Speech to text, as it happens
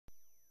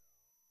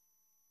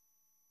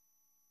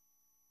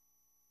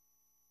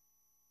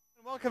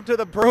Welcome to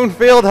the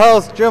Broomfield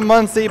House. Jim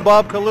Muncie,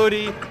 Bob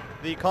Kaludi,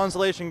 the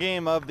consolation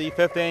game of the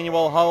 5th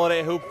annual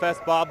Holiday Hoop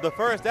Fest. Bob, the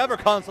first ever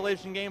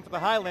consolation game for the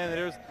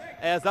Highlanders,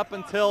 as up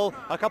until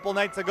a couple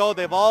nights ago,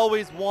 they've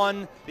always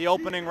won the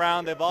opening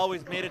round. They've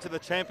always made it to the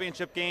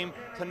championship game.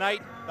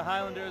 Tonight, the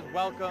Highlanders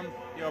welcome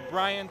your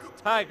Bryant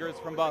Tigers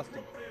from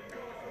Boston.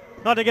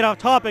 Not to get off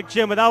topic,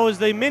 Jim, but that was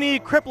the mini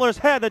crippler's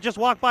head that just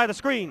walked by the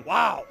screen.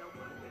 Wow.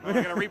 We're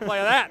going to replay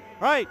of that.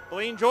 Right.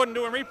 Blaine Jordan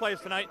doing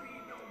replays tonight.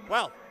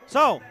 Well.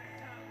 So.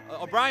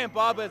 O'Brien,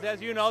 Bob, is,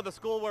 as you know, the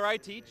school where I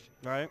teach.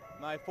 Right.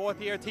 My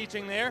 4th year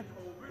teaching there.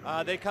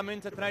 They come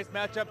into tonight's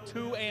matchup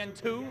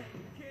 2-2.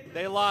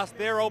 They lost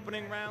their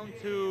opening round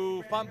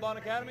to Fontbonne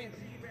Academy.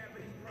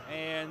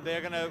 And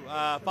they're going to,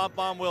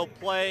 Fontbonne will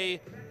play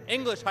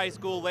English High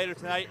School later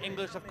tonight.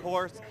 English, of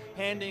course,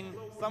 handing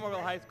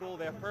Somerville High School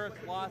their first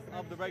loss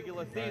of the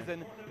regular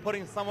season,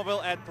 putting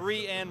Somerville at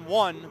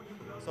 3-1.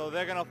 So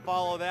they're going to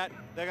follow that.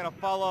 They're going to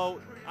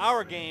follow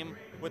our game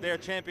with their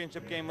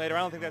championship game later. I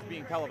don't think that's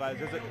being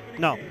televised, is it?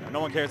 No. No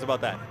one cares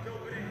about that.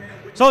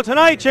 So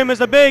tonight, Jim, is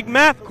a big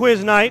math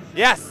quiz night.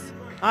 Yes.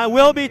 I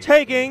will be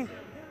taking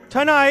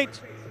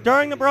tonight,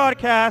 during the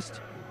broadcast,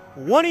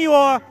 one of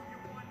your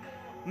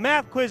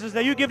math quizzes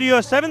that you give to your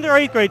 7th or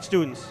 8th grade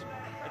students.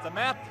 It's a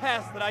math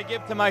test that I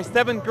give to my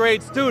 7th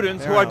grade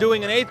students who are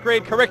doing an 8th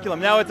grade curriculum.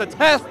 Now, it's a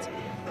test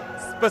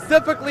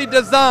specifically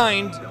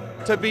designed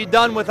to be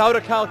done without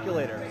a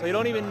calculator. So you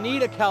don't even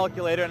need a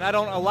calculator, and I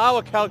don't allow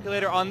a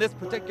calculator on this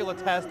particular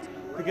test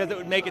because it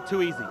would make it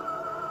too easy.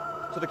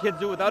 So the kids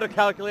do it without a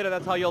calculator.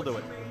 That's how you'll do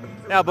it.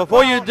 Now,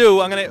 before you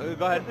do, I'm going to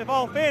go ahead. If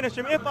all fairness,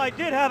 Jim, if I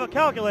did have a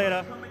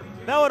calculator,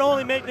 that would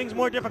only make things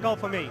more difficult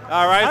for me.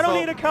 All right. I don't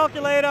need a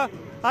calculator.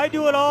 I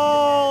do it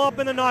all up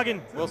in the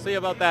noggin. We'll see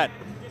about that.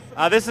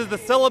 This is the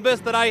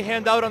syllabus that I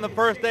hand out on the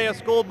first day of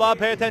school, Bob,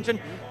 pay attention.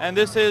 And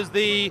this is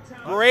the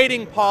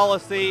grading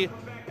policy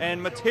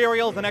and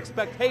materials and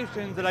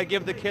expectations that I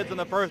give the kids on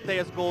the first day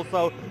of school.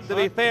 So to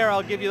be fair,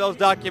 I'll give you those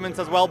documents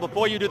as well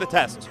before you do the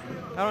test.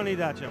 I don't need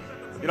that, Jim.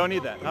 You don't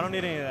need that? I don't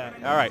need any of that.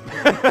 All right.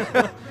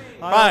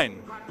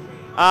 Fine.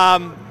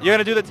 You're going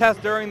to do the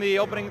test during the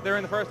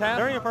first half?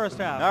 During the first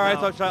half. All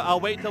right, so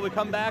I'll wait until we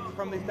come back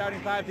from the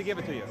starting 5 to give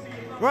it to you.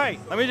 Right.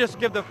 Let me just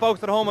give the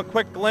folks at home a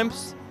quick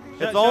glimpse.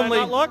 Should I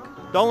not look?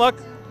 Don't look.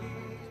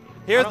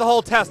 Here's the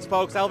whole test,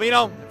 folks.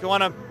 Alvino, if you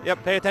want to,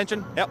 pay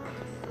attention. Yep.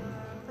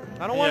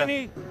 I don't want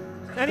any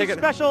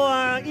special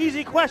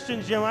easy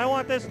questions, Jim. I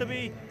want this to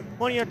be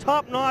one of your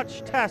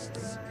top-notch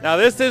tests. Now,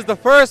 this is the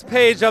first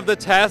page of the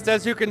test.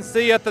 As you can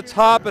see at the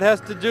top, it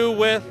has to do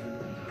with,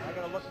 I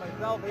gotta look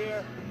myself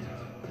here,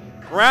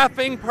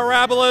 graphing,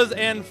 parabolas,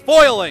 and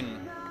foiling.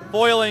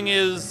 Foiling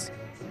is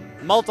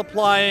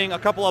multiplying a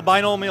couple of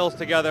binomials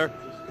together.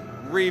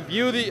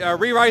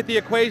 Rewrite the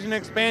equation in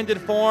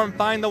expanded form,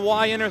 find the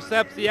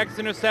y-intercepts, the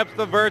x-intercepts,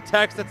 the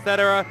vertex,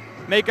 etc.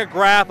 Make a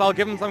graph. I'll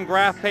give them some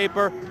graph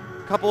paper.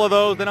 Couple of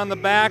those. Then on the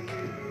back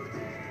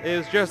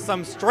is just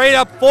some straight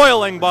up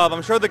foiling, Bob.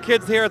 I'm sure the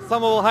kids here at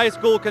Somerville High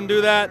School can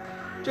do that.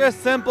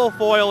 Just simple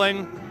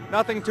foiling,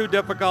 nothing too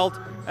difficult.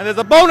 And there's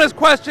a bonus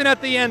question at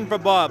the end for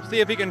Bob. See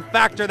if he can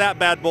factor that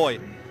bad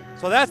boy.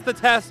 So that's the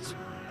test.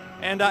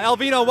 And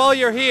Alvino, while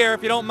you're here,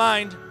 if you don't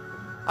mind,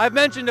 I've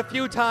mentioned a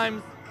few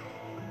times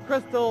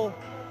Crystal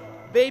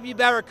Baby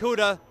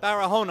Barracuda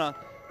Barahona,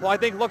 who I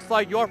think looks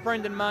like your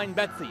friend and mine,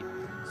 Betsy.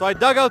 So I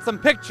dug out some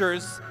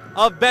pictures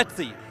of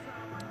Betsy.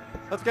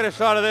 Let's get a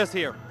shot of this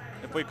here,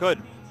 if we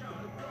could.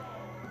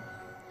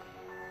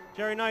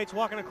 Jerry Knight's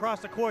walking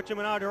across the court, Jim,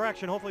 in our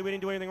direction. Hopefully we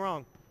didn't do anything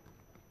wrong.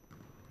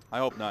 I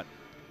hope not.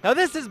 Now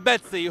this is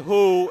Betsy,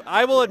 who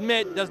I will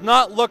admit does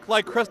not look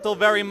like Crystal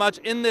very much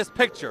in this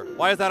picture.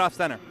 Why is that off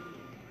center?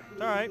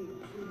 It's all right.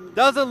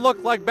 Doesn't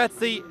look like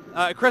Betsy,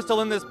 Crystal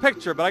in this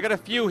picture, but I got a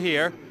few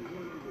here.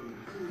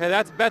 Okay,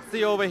 that's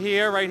Betsy over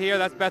here, right here.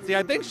 That's Betsy.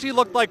 I think she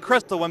looked like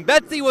Crystal. When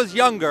Betsy was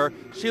younger,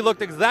 she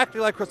looked exactly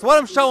like Crystal. What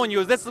I'm showing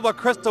you is this is what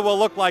Crystal will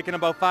look like in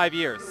about 5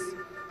 years.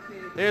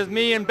 There's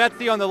me and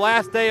Betsy on the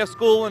last day of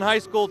school in high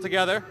school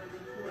together.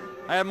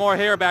 I had more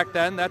hair back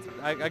then.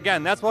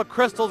 Again, that's what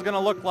Crystal's going to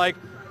look like.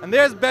 And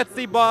there's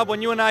Betsy, Bob,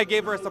 when you and I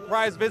gave her a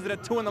surprise visit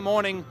at 2 in the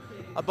morning.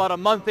 About a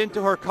month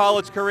into her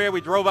college career,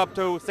 we drove up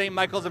to St.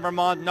 Michael's in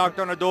Vermont, knocked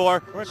on her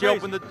door. She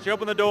opened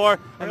the door,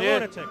 and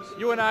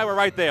you and I were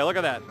right there. Look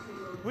at that.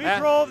 We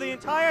drove the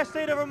entire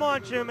state of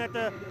Vermont, Jim,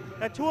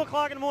 at 2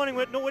 o'clock in the morning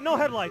with no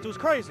headlights. It was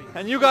crazy.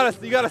 And you got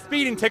a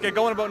speeding ticket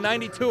going about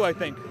 92, I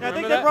think. I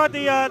think they brought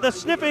the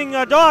sniffing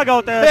dog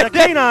out there, the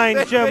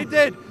canine, Jim. They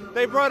did.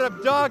 They brought a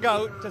dog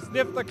out to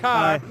sniff the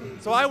car.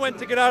 So I went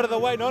to get out of the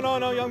way.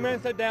 No, young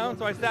man, sit down.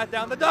 So I sat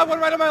down. The dog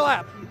went right on my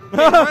lap.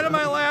 Right on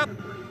my lap.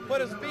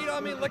 Put his feet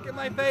on me, licking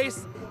my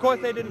face. Of course,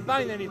 they didn't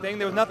find anything.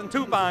 There was nothing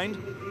to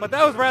find, but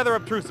that was rather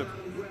obtrusive.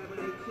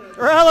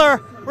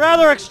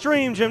 Rather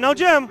extreme, Jim. Now,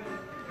 Jim,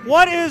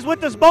 what is, with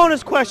this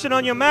bonus question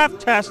on your math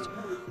test,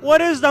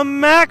 what is the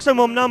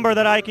maximum number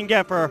that I can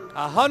get for her?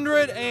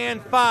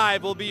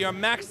 105 will be your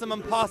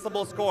maximum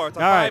possible score. It's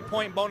a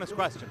 5-point bonus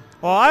question.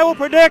 Well, I will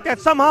predict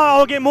that somehow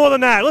I'll get more than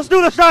that. Let's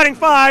do the starting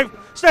 5.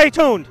 Stay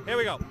tuned. Here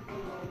we go.